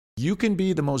You can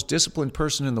be the most disciplined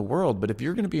person in the world, but if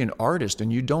you're going to be an artist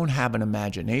and you don't have an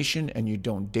imagination and you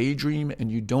don't daydream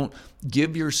and you don't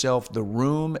give yourself the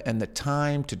room and the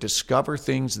time to discover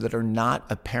things that are not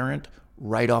apparent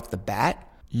right off the bat,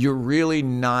 you're really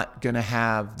not going to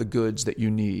have the goods that you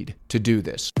need to do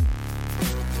this.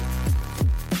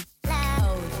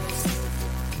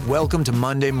 Welcome to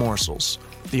Monday Morsels,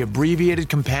 the abbreviated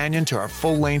companion to our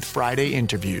full-length Friday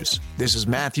interviews. This is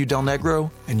Matthew Del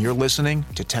Negro, and you're listening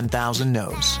to 10,000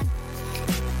 No's.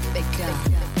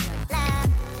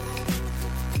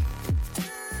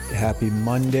 Happy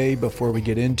Monday. Before we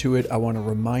get into it, I want to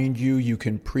remind you, you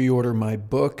can pre-order my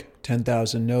book,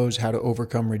 10,000 No's, How to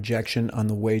Overcome Rejection on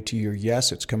the Way to Your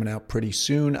Yes. It's coming out pretty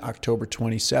soon, October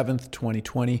 27th,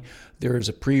 2020. There is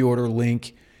a pre-order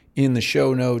link in the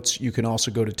show notes. You can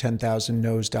also go to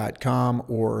 10,000nos.com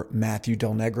or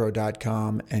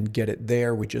matthewdelnegro.com and get it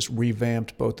there. We just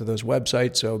revamped both of those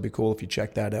websites, so it'd be cool if you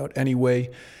check that out anyway.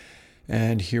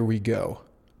 And here we go.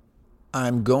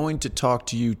 I'm going to talk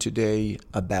to you today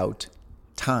about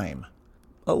time.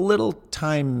 A little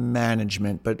time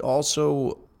management, but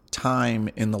also time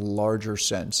in the larger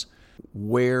sense.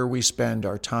 Where we spend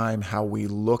our time, how we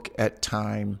look at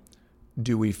time.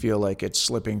 Do we feel like it's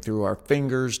slipping through our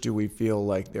fingers? Do we feel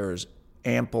like there's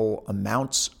ample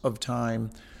amounts of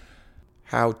time?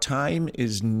 How time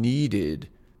is needed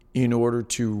in order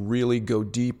to really go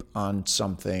deep on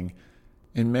something.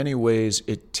 In many ways,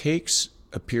 it takes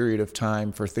a period of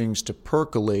time for things to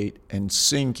percolate and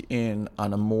sink in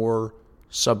on a more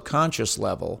subconscious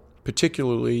level,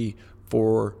 particularly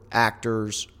for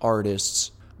actors,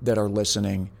 artists that are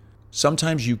listening.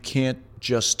 Sometimes you can't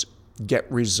just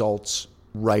get results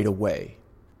right away.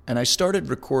 And I started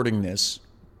recording this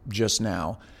just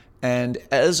now, and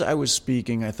as I was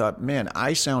speaking, I thought, man,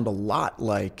 I sound a lot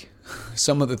like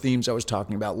some of the themes I was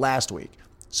talking about last week.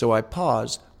 So I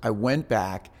paused, I went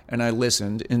back, and I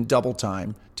listened in double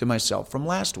time to myself from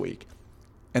last week.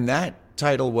 And that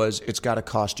title was, It's Gotta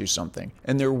Cost You Something.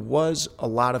 And there was a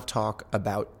lot of talk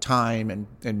about time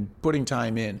and putting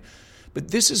time in. But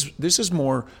this is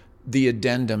more the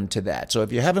addendum to that. So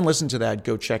if you haven't listened to that,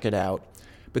 go check it out.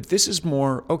 But this is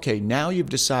more, okay, now you've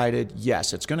decided,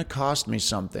 yes, it's going to cost me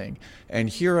something. And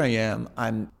here I am.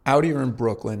 I'm out here in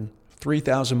Brooklyn,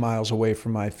 3,000 miles away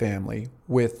from my family,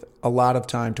 with a lot of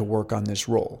time to work on this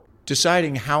role,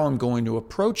 deciding how I'm going to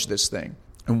approach this thing.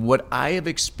 And what I have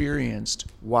experienced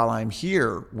while I'm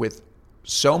here with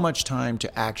so much time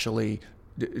to actually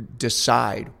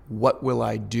decide, what will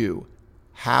I do?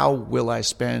 How will I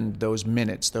spend those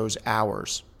minutes, those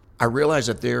hours? I realize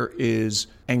that there is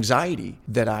anxiety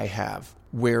that I have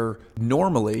where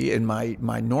normally in my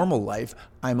normal life,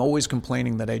 I'm always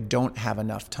complaining that I don't have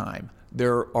enough time.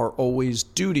 There are always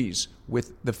duties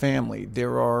with the family.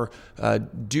 There are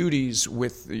duties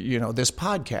with, this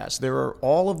podcast. There are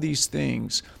all of these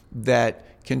things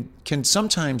that can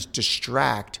sometimes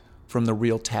distract from the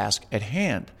real task at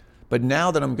hand. But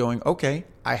now that I'm going, okay,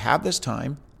 I have this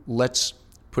time, let's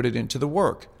put it into the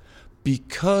work.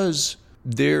 Because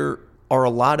there are a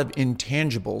lot of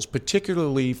intangibles,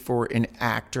 particularly for an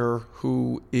actor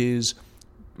who is,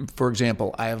 for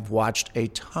example, I have watched a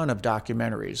ton of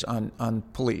documentaries on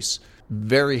police.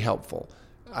 Very helpful.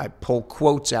 I pull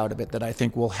quotes out of it that I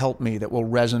think will help me, that will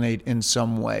resonate in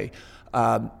some way.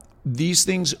 These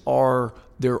things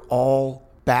they're all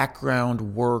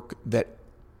background work that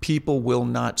people will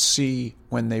not see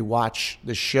when they watch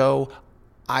the show.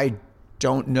 I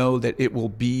don't know that it will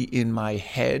be in my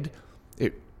head.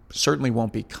 It certainly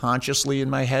won't be consciously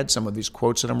in my head, some of these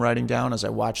quotes that I'm writing down as I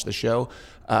watch the show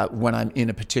when I'm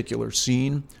in a particular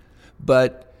scene.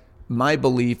 But my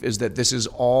belief is that this is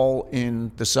all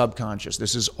in the subconscious.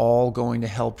 This is all going to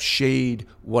help shade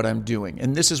what I'm doing.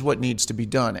 And this is what needs to be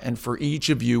done. And for each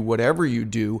of you, whatever you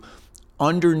do,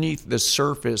 underneath the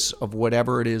surface of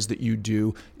whatever it is that you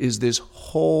do is this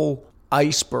whole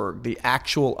iceberg, the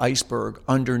actual iceberg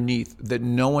underneath that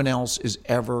no one else is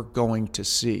ever going to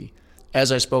see.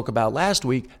 As I spoke about last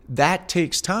week, that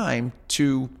takes time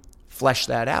to flesh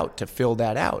that out, to fill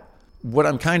that out. What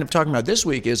I'm kind of talking about this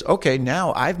week is, okay,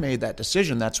 now I've made that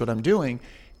decision, that's what I'm doing,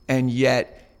 and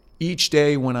yet each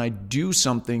day when I do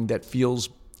something that feels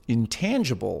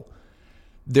intangible,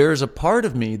 there's a part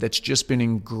of me that's just been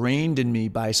ingrained in me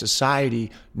by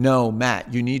society. No,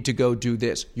 Matt, you need to go do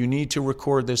this. You need to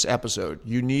record this episode.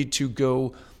 You need to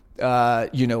go,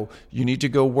 you need to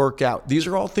go work out. These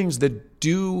are all things that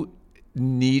do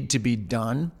need to be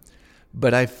done,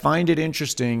 but I find it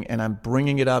interesting, and I'm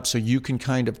bringing it up so you can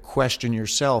kind of question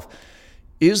yourself.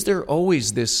 Is there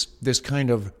always this kind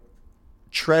of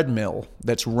treadmill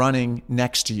that's running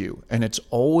next to you, and it's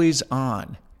always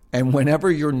on? And whenever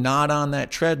you're not on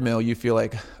that treadmill, you feel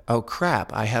like, oh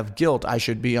crap, I have guilt. I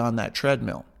should be on that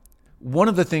treadmill. One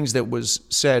of the things that was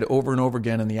said over and over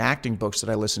again in the acting books that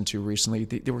I listened to recently,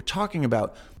 they were talking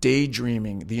about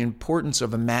daydreaming, the importance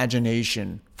of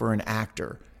imagination for an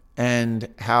actor, and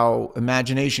how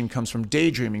imagination comes from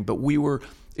daydreaming. But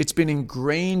it's been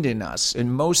ingrained in us,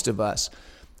 in most of us,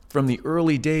 from the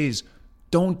early days,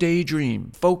 don't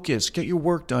daydream, focus, get your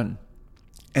work done.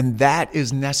 And that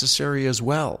is necessary as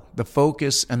well. The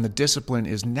focus and the discipline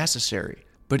is necessary.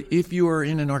 But if you are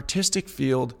in an artistic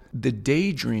field, the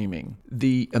daydreaming,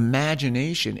 the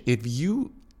imagination, if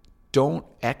you don't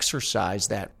exercise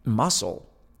that muscle,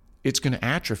 it's going to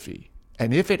atrophy.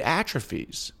 And if it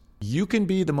atrophies, you can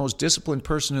be the most disciplined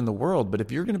person in the world, but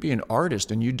if you're going to be an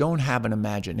artist and you don't have an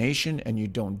imagination and you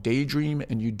don't daydream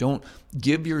and you don't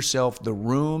give yourself the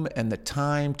room and the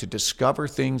time to discover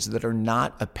things that are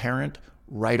not apparent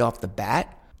right off the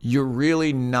bat, you're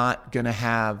really not going to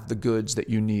have the goods that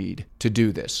you need to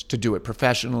do this, to do it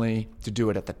professionally, to do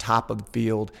it at the top of the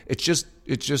field. It's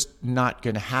just not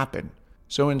going to happen.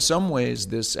 So in some ways,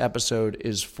 this episode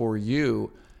is for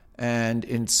you. And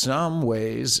in some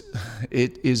ways,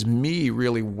 it is me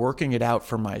really working it out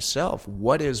for myself.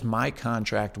 What is my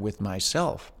contract with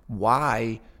myself?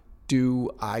 Why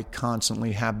do I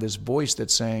constantly have this voice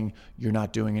that's saying, you're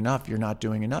not doing enough, you're not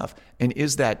doing enough? And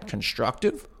is that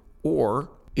constructive? Or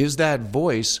is that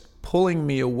voice pulling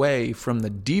me away from the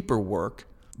deeper work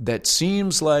that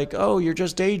seems like, oh, you're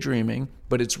just daydreaming,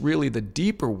 but it's really the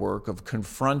deeper work of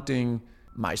confronting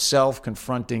myself,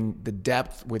 confronting the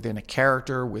depth within a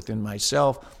character, within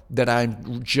myself, that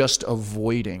I'm just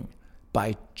avoiding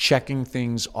by checking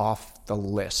things off the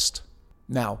list.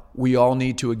 Now, we all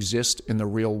need to exist in the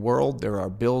real world. There are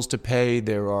bills to pay.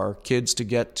 There are kids to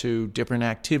get to, different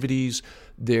activities.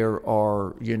 There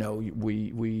are,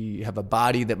 we have a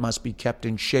body that must be kept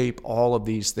in shape, all of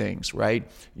these things, right?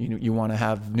 You want to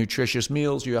have nutritious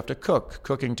meals, you have to cook.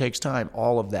 Cooking takes time,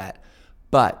 all of that.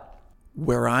 But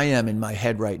where I am in my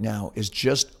head right now is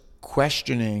just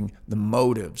questioning the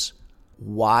motives,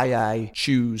 why I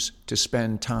choose to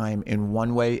spend time in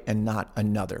one way and not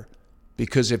another.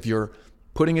 Because if you're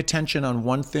putting attention on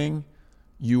one thing,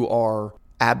 you are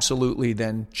absolutely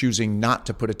then choosing not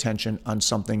to put attention on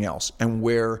something else. And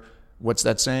what's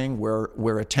that saying?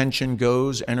 Where attention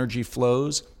goes, energy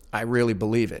flows. I really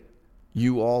believe it.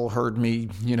 You all heard me,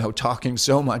 talking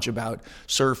so much about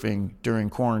surfing during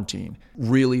quarantine.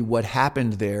 Really what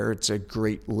happened there, it's a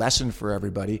great lesson for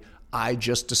everybody. I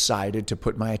just decided to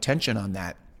put my attention on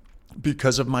that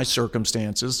because of my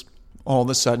circumstances. All of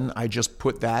a sudden, I just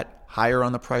put that higher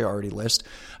on the priority list.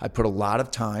 I put a lot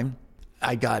of time.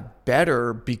 I got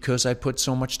better because I put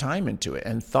so much time into it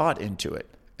and thought into it.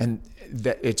 And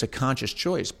that it's a conscious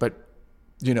choice. But,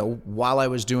 while I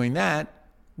was doing that,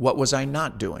 what was I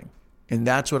not doing? And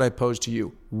that's what I pose to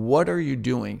you. What are you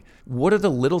doing? What are the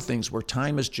little things where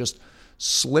time is just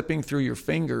slipping through your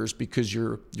fingers because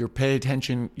you're paying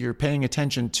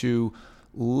attention to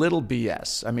little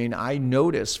BS? I mean, I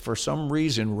notice for some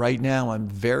reason right now I'm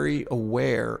very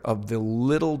aware of the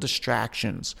little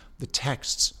distractions, the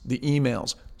texts, the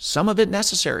emails, some of it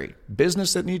necessary,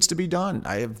 business that needs to be done.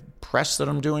 I have press that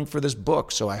I'm doing for this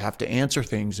book, so I have to answer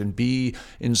things and be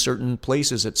in certain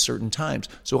places at certain times.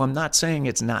 So I'm not saying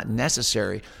it's not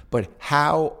necessary, but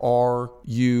how are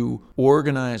you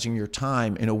organizing your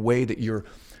time in a way that you're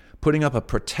putting up a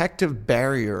protective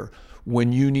barrier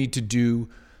when you need to do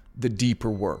the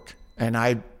deeper work? And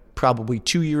I probably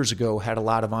 2 years ago had a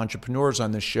lot of entrepreneurs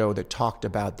on this show that talked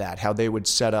about that, how they would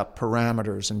set up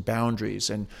parameters and boundaries,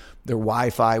 and their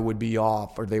Wi-Fi would be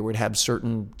off, or they would have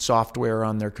certain software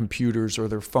on their computers or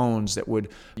their phones that would,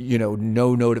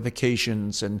 no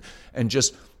notifications, and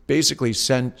just basically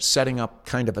setting up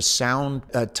kind of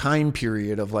a time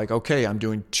period of like, okay, I'm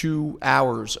doing 2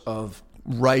 hours of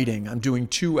writing, I'm doing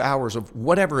 2 hours of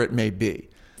whatever it may be.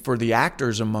 For the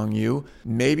actors among you,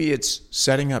 maybe it's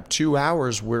setting up 2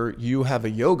 hours where you have a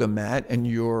yoga mat and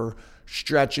you're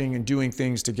stretching and doing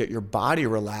things to get your body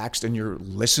relaxed, and you're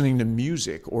listening to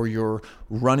music, or you're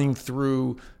running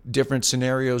through different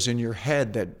scenarios in your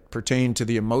head that pertain to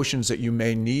the emotions that you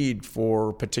may need for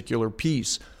a particular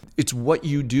piece. It's what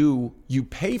you do. You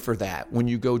pay for that when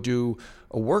you go do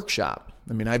a workshop.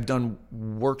 I mean, I've done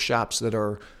workshops that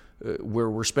are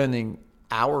where we're spending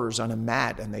hours on a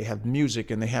mat, and they have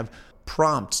music and they have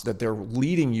prompts that they're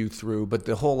leading you through. But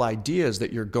the whole idea is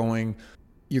that you're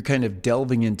kind of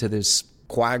delving into this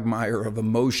quagmire of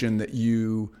emotion that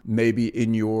you maybe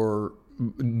in your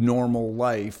normal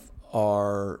life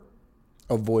are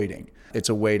avoiding. It's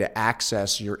a way to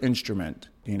access your instrument,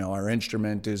 Our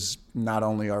instrument is not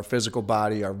only our physical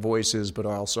body, our voices, but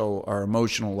also our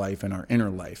emotional life and our inner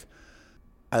life.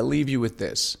 I leave you with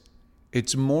this.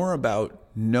 It's more about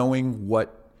knowing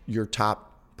what your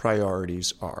top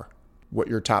priorities are, what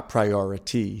your top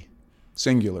priority,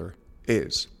 singular,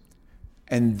 is,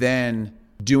 and then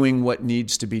doing what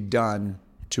needs to be done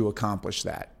to accomplish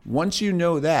that. Once you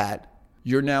know that,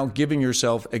 you're now giving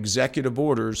yourself executive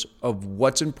orders of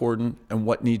what's important and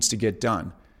what needs to get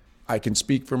done. I can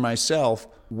speak for myself.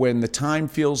 When the time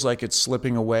feels like it's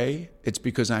slipping away, it's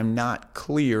because I'm not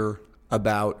clear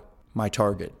about my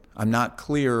target. I'm not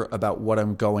clear about what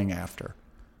I'm going after.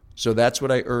 So that's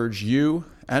what I urge you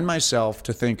and myself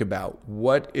to think about.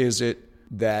 What is it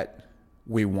that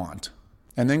we want?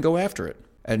 And then go after it.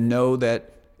 And know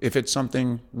that if it's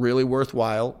something really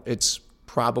worthwhile, it's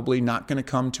probably not going to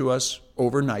come to us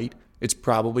overnight. It's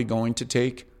probably going to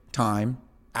take time,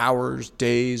 hours,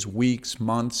 days, weeks,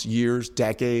 months, years,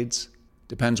 decades.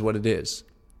 Depends what it is.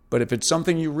 But if it's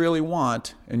something you really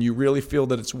want and you really feel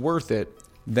that it's worth it,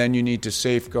 then you need to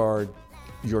safeguard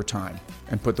your time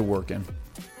and put the work in.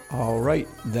 All right,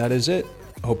 that is it.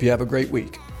 Hope you have a great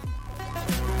week.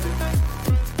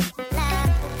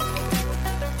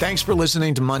 Thanks for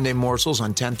listening to Monday Morsels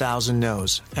on 10,000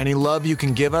 No's. Any love you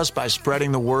can give us by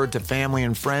spreading the word to family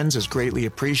and friends is greatly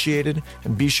appreciated.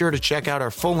 And be sure to check out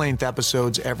our full-length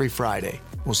episodes every Friday.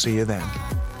 We'll see you then.